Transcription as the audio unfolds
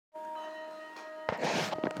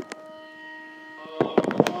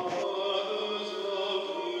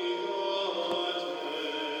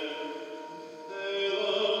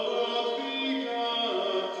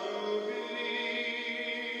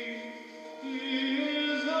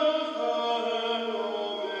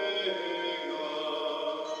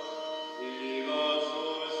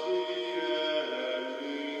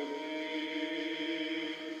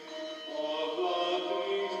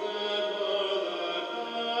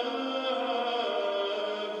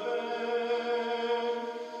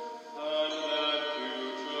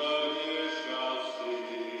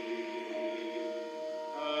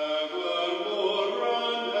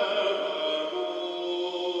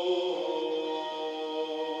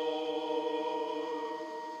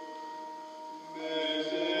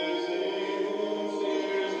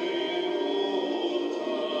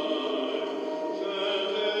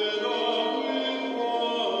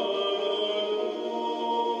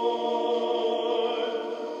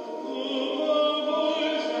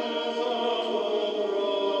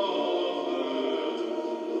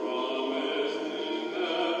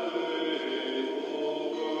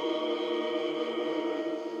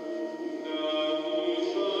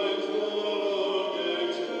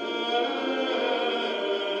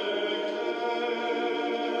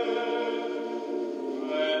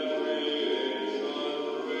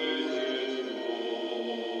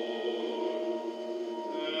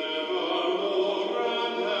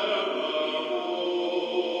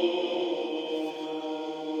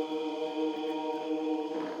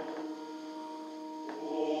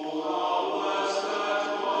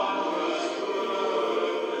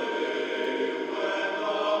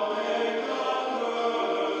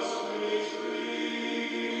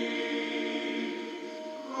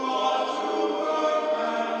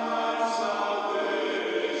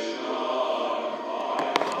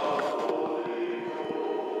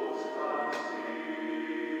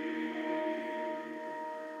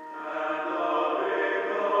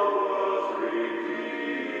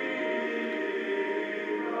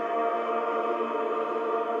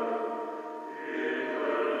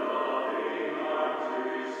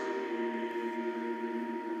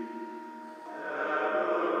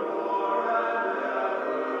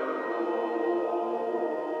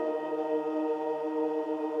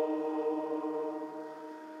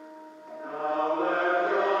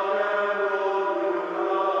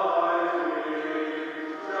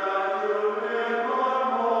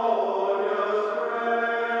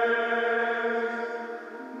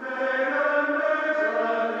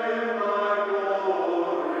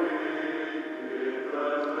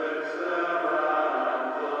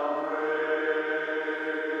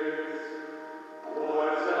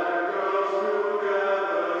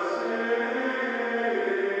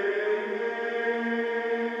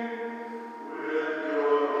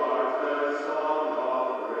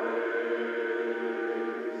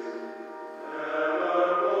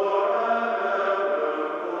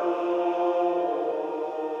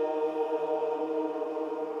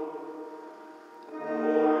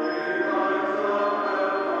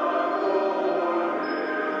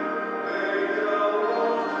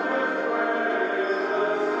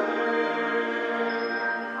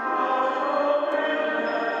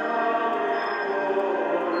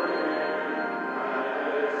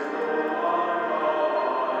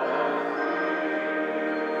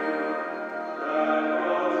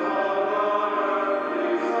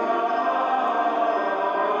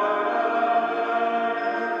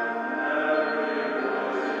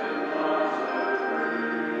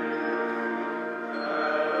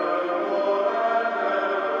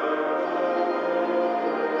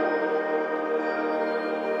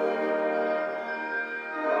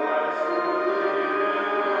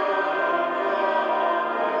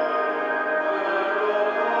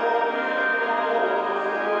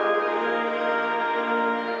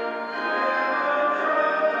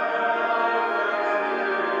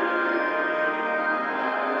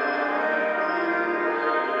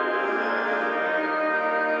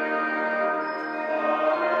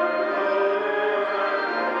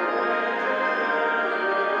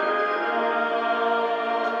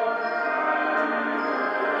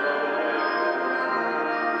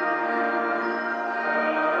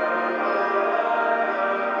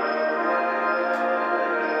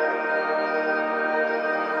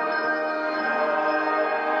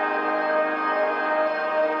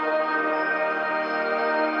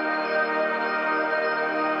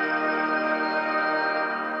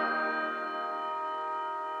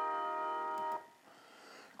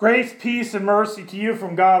Grace, peace, and mercy to you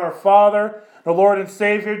from God our Father, the Lord and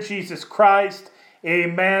Savior, Jesus Christ.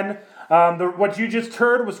 Amen. What you just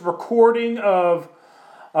heard was recording of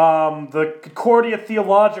the Concordia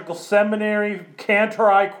Theological Seminary,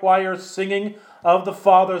 Cantori Choir singing of the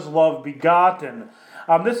Father's love begotten.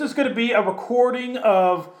 This is going to be a recording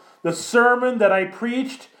of the sermon that I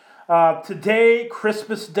preached today,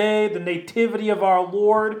 Christmas Day, the Nativity of our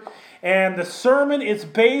Lord. And the sermon is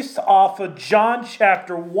based off of John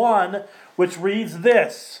chapter 1, which reads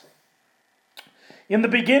this. In the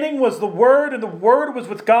beginning was the Word, and the Word was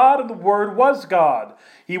with God, and the Word was God.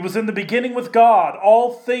 He was in the beginning with God.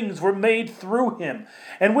 All things were made through him,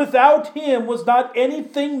 and without him was not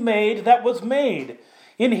anything made that was made.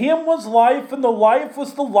 In him was life, and the life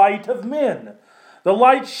was the light of men. The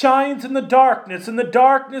light shines in the darkness, and the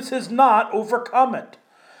darkness has not overcome it.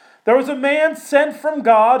 There was a man sent from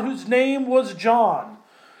God whose name was John.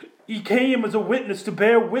 He came as a witness to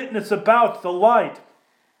bear witness about the light,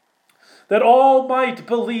 that all might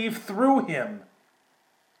believe through him.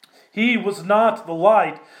 He was not the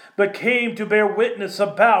light, but came to bear witness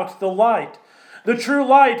about the light. The true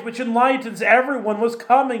light, which enlightens everyone, was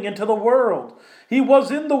coming into the world. He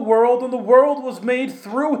was in the world, and the world was made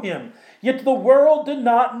through him. Yet the world did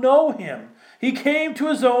not know him. He came to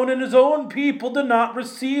his own, and his own people did not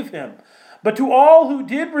receive him. But to all who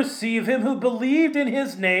did receive him, who believed in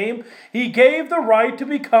his name, he gave the right to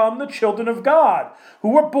become the children of God, who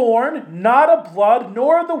were born not of blood,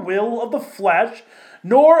 nor of the will of the flesh,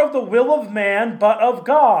 nor of the will of man, but of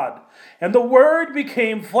God. And the Word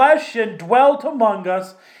became flesh and dwelt among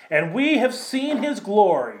us, and we have seen his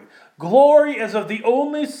glory, glory as of the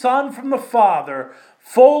only Son from the Father,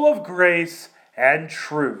 full of grace and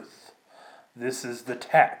truth. This is the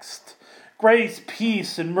text. Grace,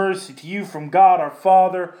 peace, and mercy to you from God our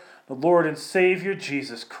Father, the Lord and Savior,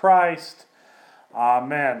 Jesus Christ.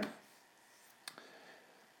 Amen.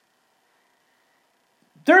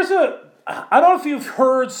 I don't know if you've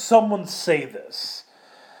heard someone say this.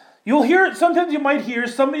 You'll hear it, sometimes you might hear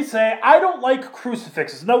somebody say, I don't like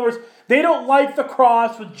crucifixes. In other words, they don't like the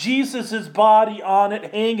cross with Jesus' body on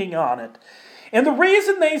it, hanging on it. And the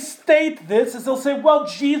reason they state this is they'll say, well,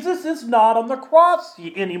 Jesus is not on the cross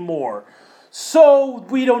anymore, so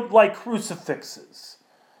we don't like crucifixes.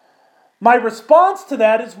 My response to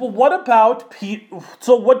that is, well, what about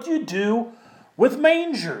so what do you do with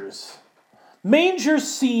mangers? Manger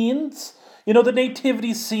scenes, the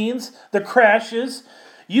nativity scenes, the crashes,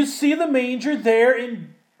 you see the manger there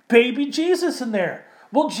and baby Jesus in there.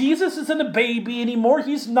 Well, Jesus isn't a baby anymore.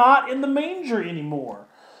 He's not in the manger anymore.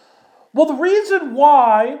 Well, the reason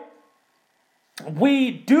why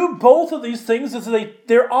we do both of these things is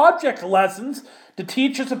they're object lessons to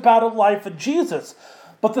teach us about a life of Jesus.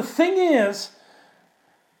 But the thing is,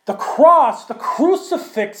 the cross, the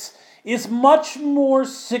crucifix, is much more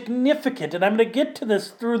significant. And I'm going to get to this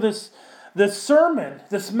through this sermon,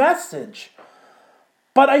 this message.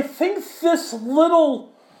 But I think this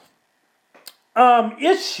little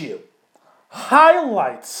issue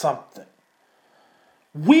highlights something.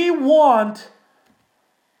 We want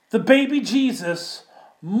the baby Jesus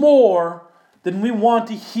more than we want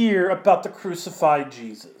to hear about the crucified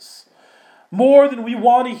Jesus. More than we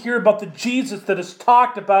want to hear about the Jesus that is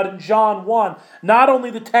talked about in John 1. Not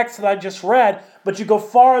only the text that I just read, but you go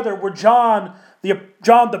farther where John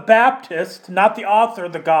the Baptist, not the author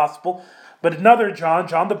of the gospel, but another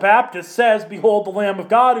John the Baptist says, behold the Lamb of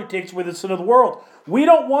God who takes away the sin of the world. We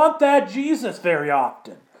don't want that Jesus very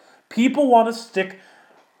often. People want to stick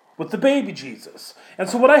with the baby Jesus. And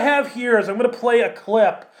so what I have here is I'm going to play a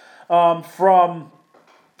clip from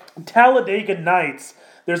Talladega Nights.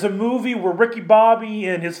 There's a movie where Ricky Bobby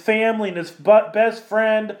and his family and his best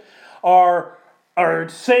friend are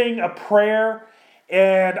saying a prayer.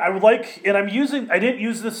 And I didn't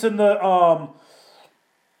use this in the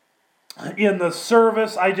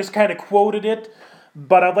service. I just kind of quoted it.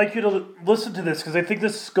 But I'd like you to listen to this because I think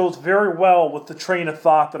this goes very well with the train of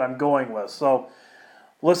thought that I'm going with. So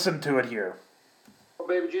listen to it here. Well,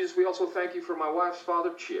 baby Jesus, we also thank you for my wife's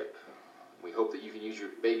father, Chip. We hope that you can use your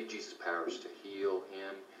baby Jesus powers to heal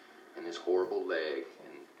him and his horrible leg.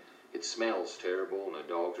 And it smells terrible, and the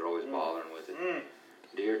dogs are always bothering with it.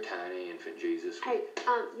 Dear tiny infant Jesus. Hey,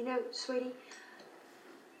 sweetie,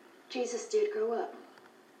 Jesus did grow up.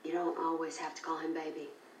 You don't always have to call him baby.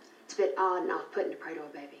 It's a bit odd and off-putting to pray to a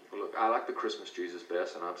baby. Well, look, I like the Christmas Jesus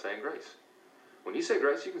best, and I'm saying grace. When you say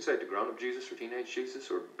grace, you can say it to grown-up Jesus or teenage Jesus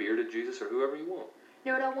or bearded Jesus or whoever you want.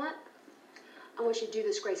 You know what I want? I want you to do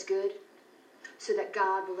this grace good so that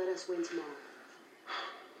God will let us win tomorrow.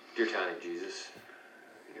 Dear tiny Jesus,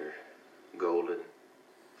 your golden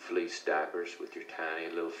fleece diapers with your tiny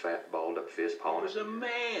little fat balled up fist He pawing. was a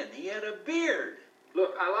man. He had a beard.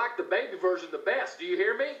 Look, I like the baby version the best. Do you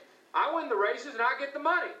hear me? I win the races and I get the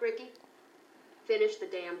money. Ricky, Finish the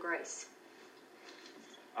damn grace.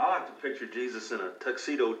 I like to picture Jesus in a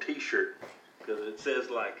tuxedo t-shirt because it says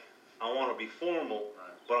like, I want to be formal,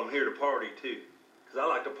 but I'm here to party too. Because I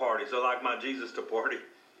like to party, so I like my Jesus to party.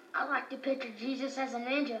 I like to picture Jesus as a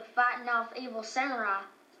ninja fighting off evil samurai.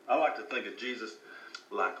 I like to think of Jesus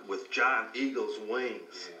like with giant eagle's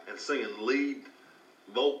wings and singing lead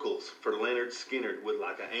vocals for Leonard Skinner with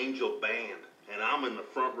like an angel band. And I'm in the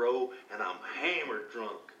front row and I'm hammered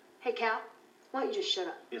drunk. Hey, Cal, why don't you just shut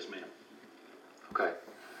up? Yes, ma'am. Okay.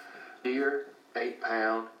 Dear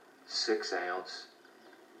 8-pound, 6-ounce,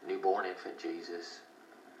 newborn infant Jesus,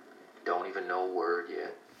 don't even know a word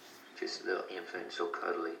yet. Just a little infant, so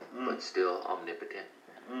cuddly, but still omnipotent.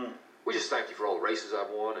 We just thank you for all the races I've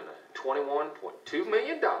won and $21.2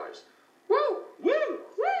 million. Woo! Woo!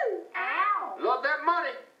 Woo! Ow! Love that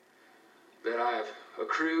money that I have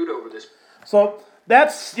accrued over this. So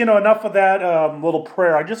that's, enough of that little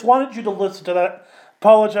prayer. I just wanted you to listen to that.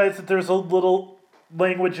 Apologize that there's a little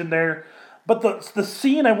language in there. But the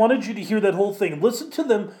scene, I wanted you to hear that whole thing. Listen to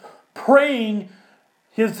them praying.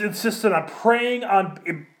 His insistent on praying on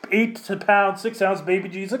 8-pound, 6-ounce baby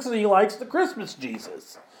Jesus, and he likes the Christmas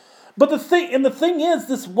Jesus. But the thing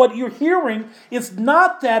is, what you're hearing is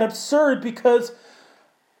not that absurd, because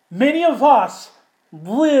many of us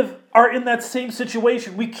are in that same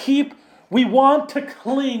situation. We want to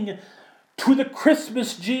cling to the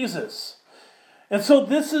Christmas Jesus. And so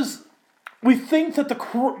we think that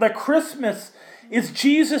that Christmas is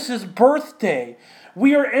Jesus' birthday.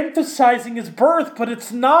 We are emphasizing his birth, but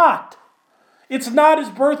it's not. It's not his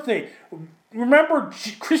birthday. Remember,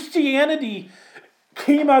 Christianity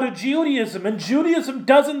came out of Judaism, and Judaism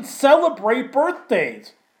doesn't celebrate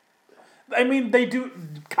birthdays. I mean, they do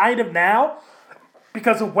kind of now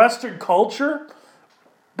because of Western culture,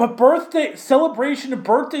 but celebration of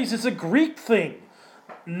birthdays is a Greek thing,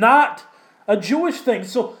 not a Jewish thing.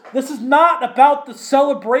 So this is not about the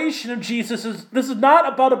celebration of Jesus. This is not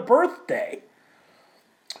about a birthday.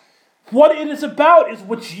 What it is about is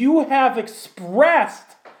what you have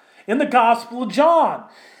expressed in the Gospel of John.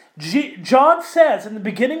 John says, in the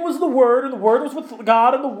beginning was the Word, and the Word was with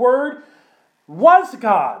God, and the Word was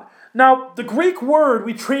God. Now, the Greek word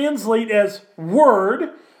we translate as word,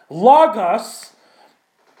 logos,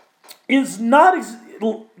 is not...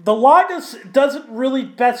 The logos doesn't really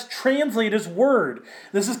best translate as word.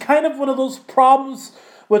 This is kind of one of those problems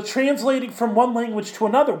with translating from one language to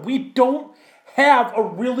another. We don't have a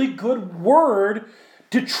really good word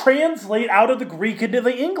to translate out of the Greek into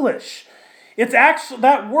the English. It's actually,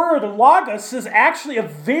 that word, logos, is actually a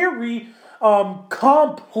very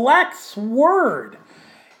complex word.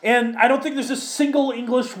 And I don't think there's a single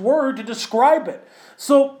English word to describe it.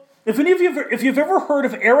 So, if you've ever heard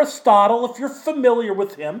of Aristotle, if you're familiar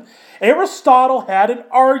with him, Aristotle had an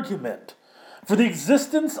argument for the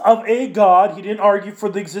existence of a God. He didn't argue for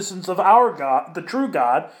the existence of our God, the true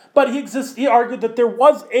God, but he argued that there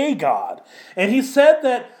was a God. And he said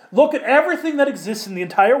that, look at everything that exists in the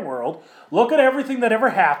entire world, look at everything that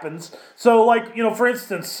ever happens. So, for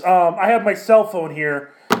instance, I have my cell phone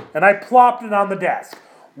here, and I plopped it on the desk.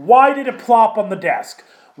 Why did it plop on the desk?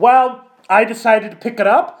 Well, I decided to pick it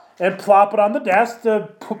up and plop it on the desk to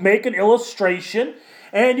make an illustration.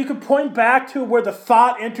 And you can point back to where the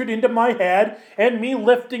thought entered into my head and me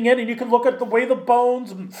lifting it. And you can look at the way the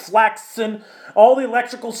bones flex and all the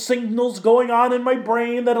electrical signals going on in my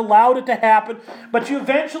brain that allowed it to happen. But you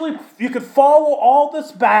could follow all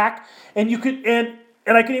this back, and you could, and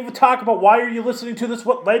I can even talk about why are you listening to this,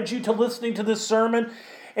 what led you to listening to this sermon.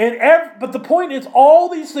 But the point is, all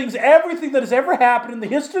these things, everything that has ever happened in the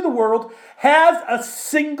history of the world has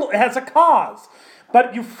a cause.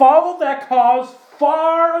 But you follow that cause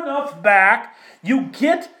far enough back, you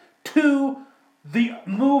get to the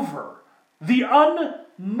mover, the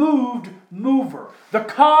unmoved mover, the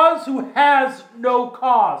cause who has no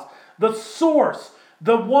cause, the source,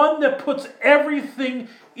 the one that puts everything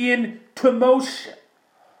into motion.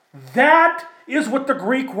 That is what the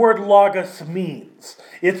Greek word logos means.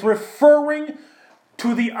 It's referring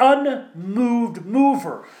to the unmoved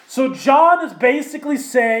mover. So John is basically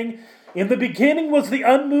saying, in the beginning was the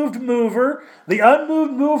unmoved mover. The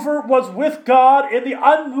unmoved mover was with God, and the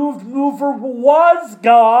unmoved mover was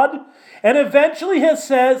God. And eventually he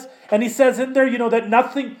says in there,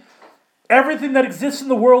 that everything that exists in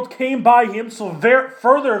the world came by him. So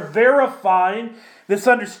further verifying this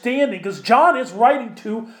understanding, because John is writing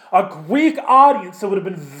to a Greek audience that would have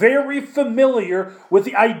been very familiar with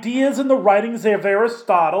the ideas and the writings of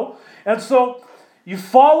Aristotle. And so you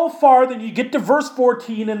follow farther and you get to verse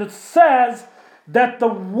 14, and it says that the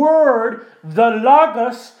word, the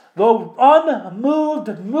logos, the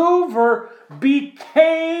unmoved mover,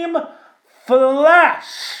 became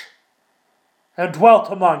flesh and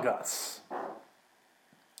dwelt among us.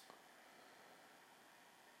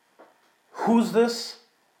 Who's this?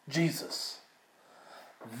 Jesus.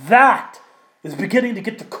 That is beginning to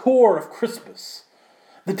get the core of Christmas.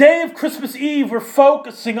 The day of Christmas Eve, we're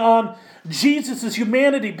focusing on Jesus'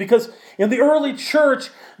 humanity because in the early church,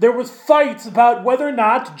 there was fights about whether or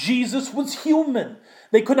not Jesus was human.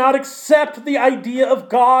 They could not accept the idea of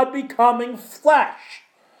God becoming flesh.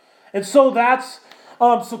 And so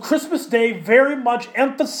so Christmas Day very much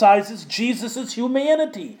emphasizes Jesus'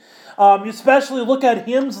 humanity. You especially look at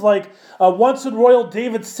hymns like Once in Royal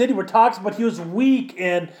David City, where it talks about he was weak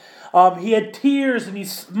and he had tears and he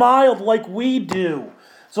smiled like we do.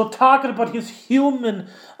 So talking about his human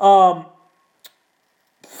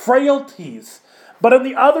frailties. But on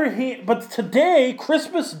the other hand, today,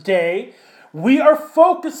 Christmas Day, we are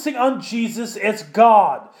focusing on Jesus as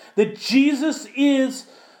God. That Jesus is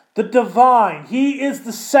the divine. He is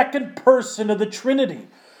the second person of the Trinity.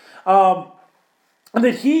 And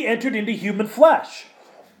that he entered into human flesh.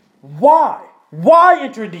 Why? Why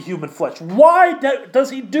enter into human flesh? Why does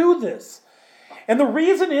he do this? And the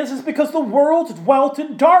reason is because the world dwelt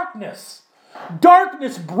in darkness.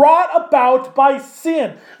 Darkness brought about by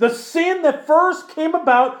sin. The sin that first came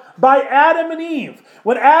about by Adam and Eve.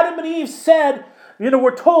 When Adam and Eve said,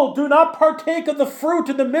 we're told, do not partake of the fruit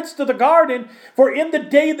in the midst of the garden, for in the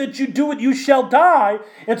day that you do it, you shall die.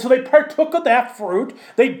 And so they partook of that fruit.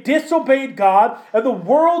 They disobeyed God, and the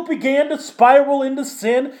world began to spiral into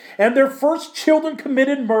sin, and their first children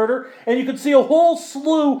committed murder. And you can see a whole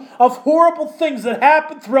slew of horrible things that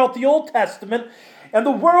happened throughout the Old Testament. And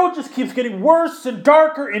the world just keeps getting worse and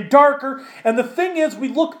darker and darker. And the thing is,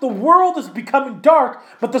 the world is becoming dark,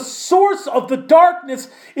 but the source of the darkness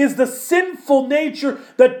is the sinful nature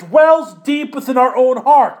that dwells deep within our own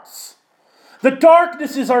hearts. The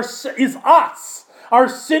darkness is us, our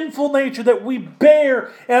sinful nature that we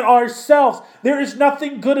bear in ourselves. There is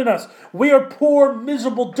nothing good in us. We are poor,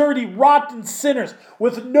 miserable, dirty, rotten sinners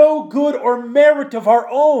with no good or merit of our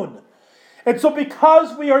own. And so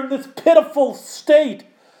because we are in this pitiful state,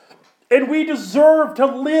 and we deserve to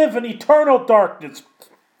live in eternal darkness,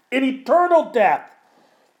 in eternal death,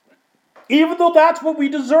 even though that's what we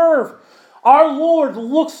deserve, our Lord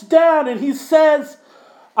looks down and he says,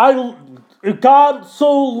 God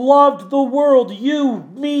so loved the world, you,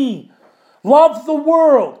 me, loved the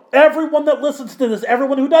world, everyone that listens to this,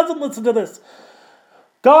 everyone who doesn't listen to this.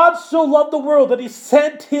 God so loved the world that he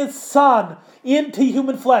sent his Son into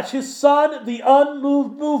human flesh. His Son, the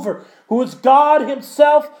unmoved mover, who is God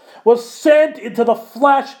himself, was sent into the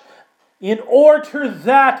flesh in order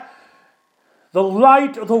that the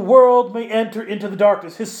light of the world may enter into the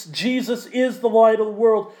darkness. Jesus is the light of the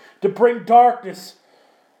world to bring darkness,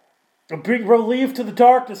 to bring relief to the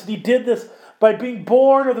darkness. And he did this by being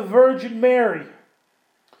born of the Virgin Mary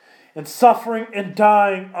and suffering and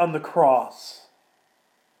dying on the cross.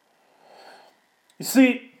 You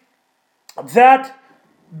see, that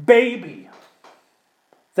baby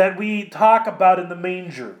that we talk about in the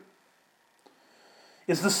manger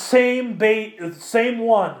is the same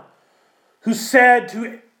one who said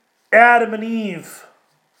to Adam and Eve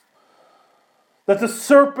that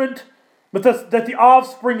that the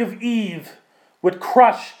offspring of Eve would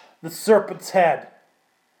crush the serpent's head.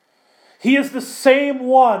 He is the same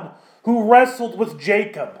one who wrestled with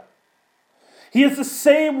Jacob. He is the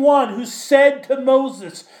same one who said to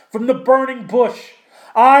Moses from the burning bush,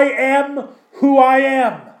 I am who I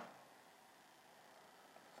am.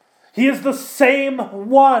 He is the same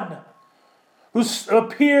one who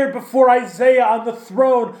appeared before Isaiah on the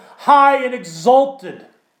throne, high and exalted.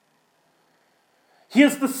 He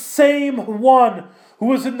is the same one who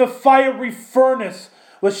was in the fiery furnace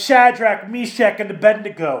with Shadrach, Meshach, and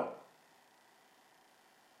Abednego.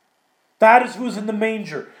 That is who's in the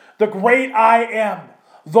manger. The great I am,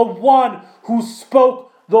 the one who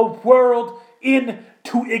spoke the world into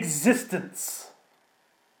existence.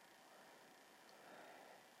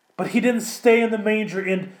 But he didn't stay in the manger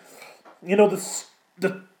in,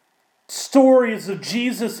 the stories of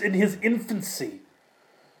Jesus in his infancy.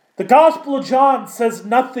 The Gospel of John says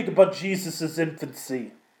nothing about Jesus'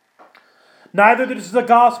 infancy. Neither does the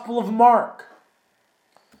Gospel of Mark.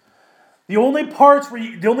 The only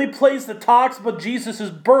place that talks about Jesus'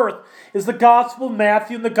 birth is the Gospel of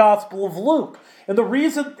Matthew and the Gospel of Luke. And the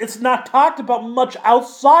reason it's not talked about much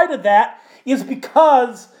outside of that is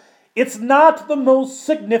because it's not the most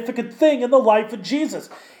significant thing in the life of Jesus.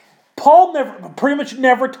 Paul pretty much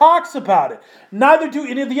never talks about it. Neither do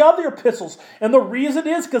any of the other epistles. And the reason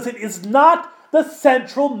is because it is not the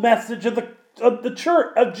central message of the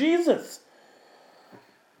church, of Jesus.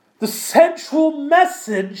 The central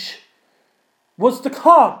message was to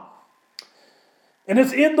come. And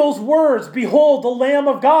it's in those words, behold, the Lamb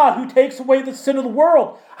of God who takes away the sin of the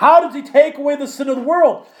world. How does he take away the sin of the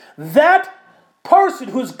world? That person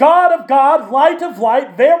who is God of God, light of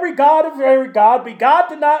light, very God of very God,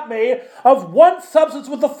 begotten and not made, of one substance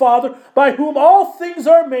with the Father, by whom all things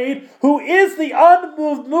are made, who is the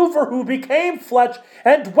unmoved mover, who became flesh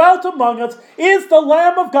and dwelt among us, is the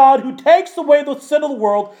Lamb of God who takes away the sin of the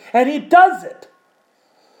world, and he does it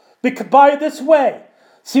by this way.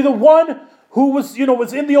 See, the one who was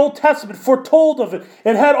in the Old Testament, foretold of it,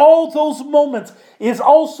 and had all those moments, is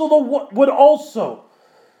also would also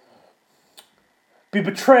be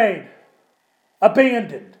betrayed,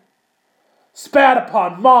 abandoned, spat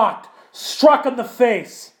upon, mocked, struck in the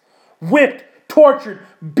face, whipped, tortured,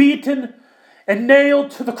 beaten, and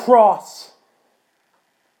nailed to the cross.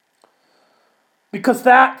 Because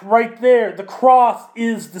that right there, the cross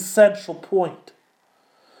is the central point.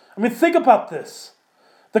 I mean, think about this.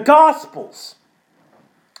 The Gospels.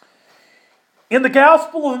 In the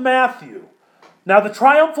Gospel of Matthew, now the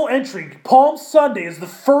triumphal entry, Palm Sunday is the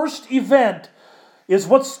first event, is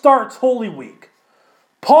what starts Holy Week.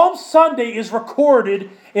 Palm Sunday is recorded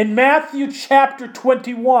in Matthew chapter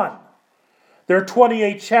 21. There are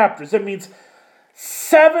 28 chapters. That means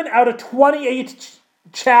 7 out of 28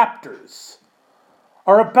 chapters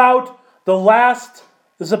are about the last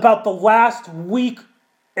week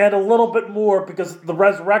and a little bit more, because of the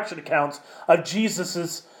resurrection accounts of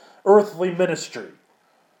Jesus' earthly ministry.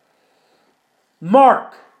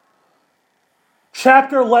 Mark,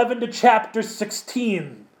 chapter 11 to chapter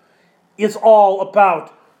 16, is all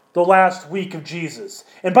about the last week of Jesus.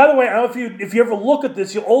 And by the way, I don't know if you ever look at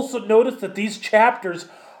this, you'll also notice that these chapters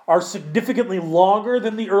are significantly longer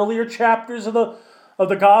than the earlier chapters of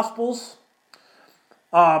the Gospels.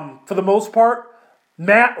 For the most part,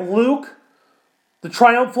 Luke, the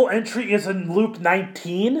triumphal entry is in Luke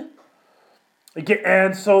 19.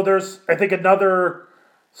 And so there's, I think, another...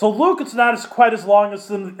 So Luke, it's not quite as long as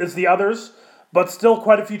the others, but still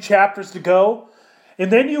quite a few chapters to go.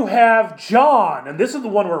 And then you have John, and this is the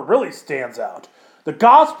one where it really stands out. The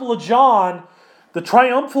Gospel of John, the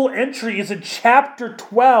triumphal entry is in chapter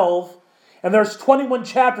 12, and there's 21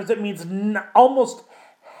 chapters. That means almost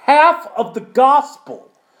half of the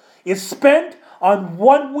Gospel is spent on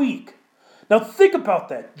 1 week. Now think about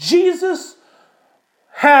that. Jesus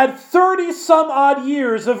had 30 some odd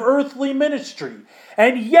years of earthly ministry.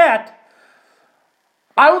 And yet,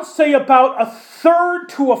 I would say about a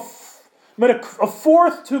fourth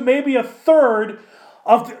to maybe a third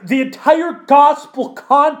of the entire gospel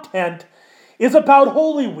content is about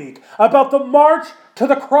Holy Week, about the march to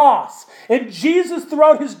the cross. And Jesus,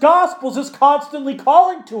 throughout his Gospels, is constantly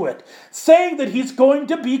calling to it, saying that he's going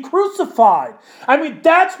to be crucified. I mean,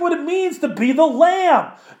 that's what it means to be the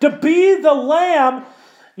Lamb. To be the Lamb,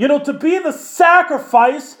 to be the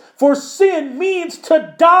sacrifice for sin means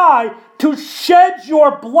to die, to shed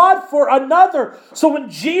your blood for another. So when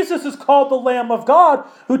Jesus is called the Lamb of God,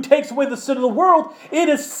 who takes away the sin of the world, it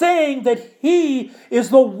is saying that he is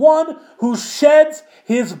the one who sheds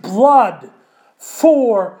his blood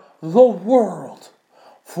for the world,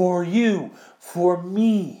 for you, for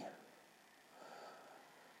me.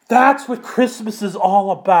 That's what Christmas is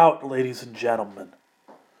all about, ladies and gentlemen.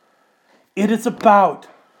 It is about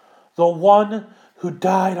the one who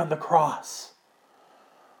died on the cross,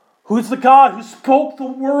 who is the God who spoke the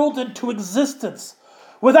world into existence,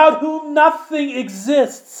 without whom nothing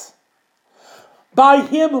exists. By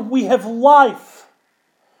him we have life.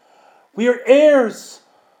 We are heirs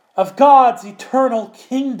of God's eternal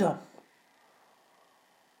kingdom.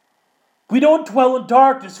 We don't dwell in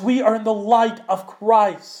darkness. We are in the light of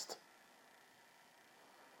Christ.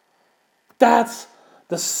 That's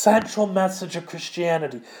the central message of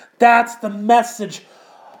Christianity. That's the message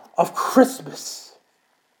of Christmas.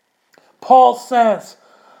 Paul says,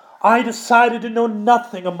 I decided to know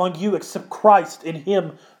nothing among you except Christ and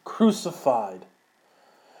him crucified.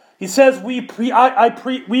 He says, we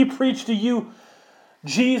preach to you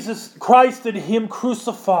Jesus Christ and him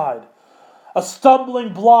crucified, a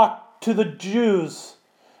stumbling block to the Jews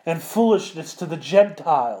and foolishness to the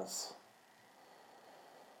Gentiles.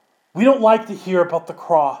 We don't like to hear about the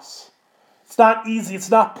cross. It's not easy, it's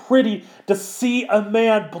not pretty to see a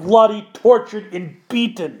man bloody, tortured, and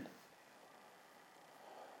beaten.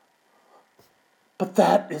 But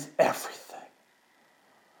that is everything.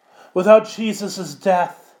 Without Jesus'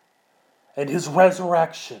 death and his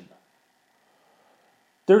resurrection,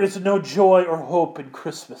 there is no joy or hope in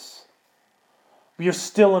Christmas. We are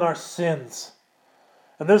still in our sins.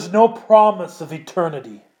 and there's no promise of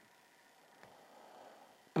eternity.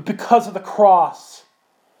 But because of the cross,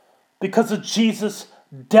 because of Jesus'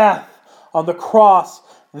 death on the cross,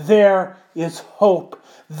 there is hope.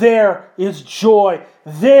 There is joy.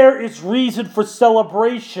 There is reason for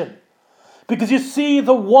celebration. Because you see,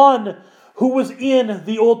 the one who was in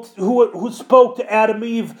the old, who spoke to Adam and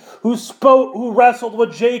Eve, who wrestled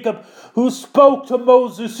with Jacob, who spoke to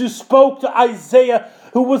Moses, who spoke to Isaiah,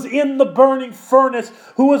 who was in the burning furnace,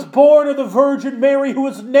 who was born of the Virgin Mary, who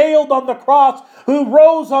was nailed on the cross, who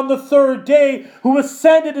rose on the third day, who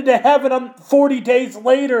ascended into heaven on 40 days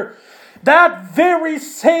later. That very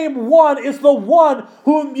same one is the one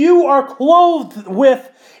whom you are clothed with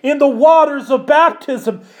in the waters of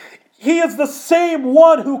baptism. He is the same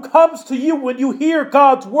one who comes to you when you hear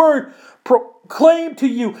God's word proclaimed to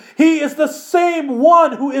you. He is the same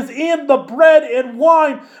one who is in the bread and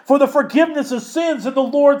wine for the forgiveness of sins in the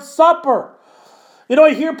Lord's Supper. You know,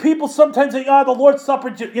 I hear people sometimes say, the Lord's Supper,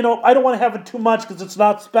 I don't want to have it too much because it's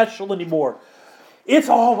not special anymore. It's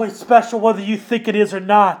always special whether you think it is or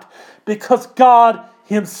not, because God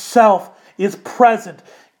Himself is present.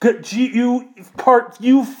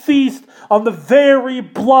 You feast on the very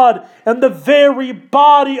blood and the very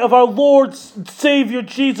body of our Lord Savior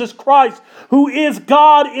Jesus Christ, who is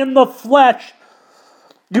God in the flesh.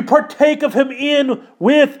 You partake of Him in,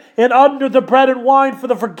 with, and under the bread and wine for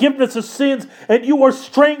the forgiveness of sins, and you are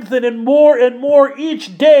strengthened and more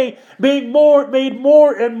each day, made more and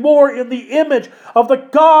more in the image of the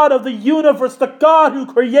God of the universe, the God who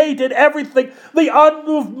created everything, the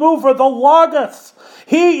unmoved mover, the Logos.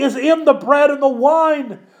 He is in the bread and the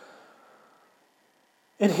wine.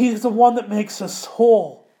 And He is the one that makes us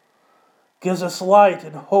whole, gives us light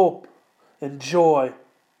and hope and joy.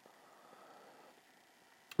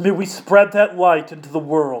 May we spread that light into the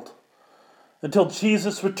world until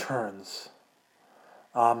Jesus returns.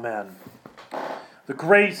 Amen. The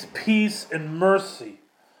grace, peace, and mercy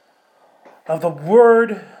of the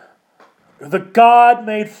Word, the God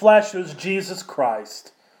made flesh, is Jesus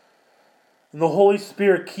Christ, and the Holy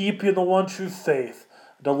Spirit keep you in the one true faith,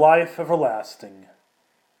 to life everlasting.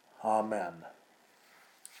 Amen.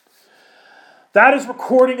 That is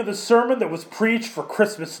recording of the sermon that was preached for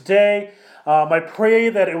Christmas Day. I pray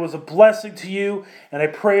that it was a blessing to you, and I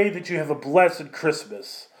pray that you have a blessed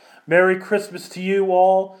Christmas. Merry Christmas to you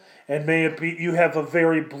all, and may it be you have a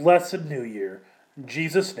very blessed New Year. In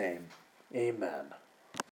Jesus' name, amen.